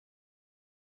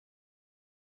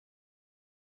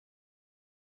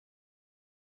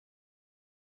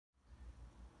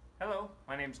Hello,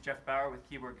 my name is Jeff Bauer with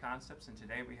Keyboard Concepts, and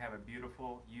today we have a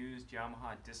beautiful used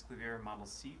Yamaha Disklavier Model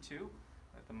C2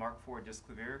 with the Mark IV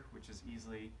Disklavier, which is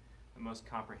easily the most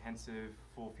comprehensive,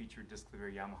 full-featured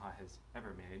Disklavier Yamaha has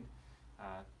ever made.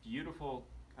 Beautiful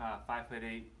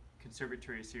 5'8"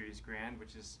 Conservatory Series Grand,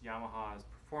 which is Yamaha's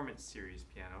Performance Series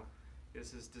piano.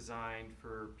 This is designed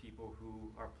for people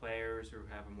who are players or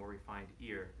who have a more refined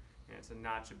ear, and it's a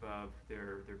notch above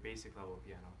their basic level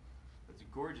piano. It's a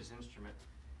gorgeous instrument.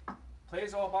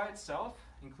 Plays all by itself,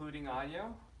 including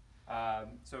audio.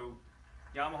 So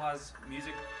Yamaha's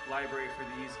music library for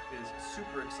these is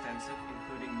super extensive,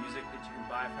 including music that you can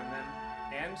buy from them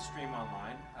and stream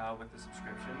online with the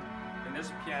subscription. And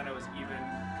this piano is even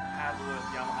compatible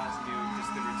with Yamaha's new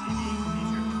Disklavier TV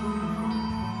feature.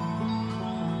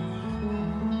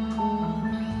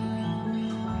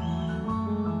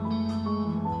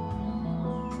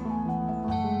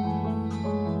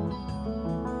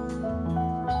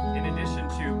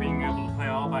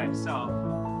 By itself,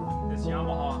 this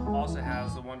Yamaha also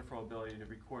has the wonderful ability to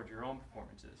record your own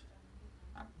performances.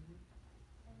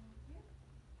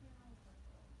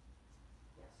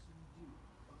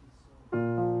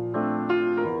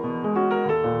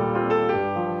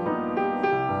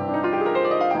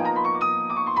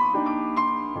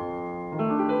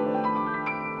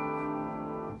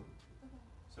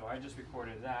 So I just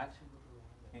recorded that,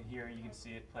 and here you can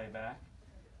see it play back.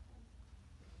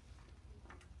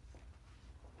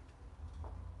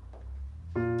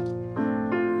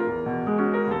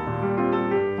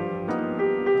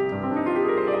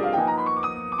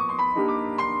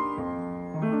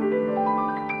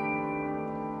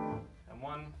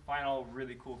 Final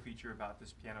really cool feature about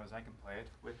this piano is I can play it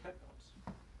with headphones.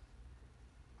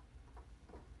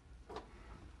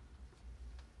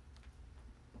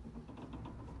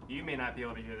 You may not be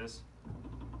able to hear this,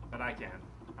 but I can.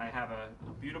 I have a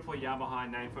beautiful Yamaha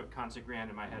 9-foot concert grand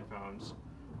in my headphones.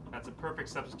 That's a perfect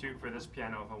substitute for this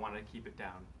piano if I want to keep it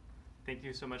down. Thank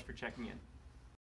you so much for checking in.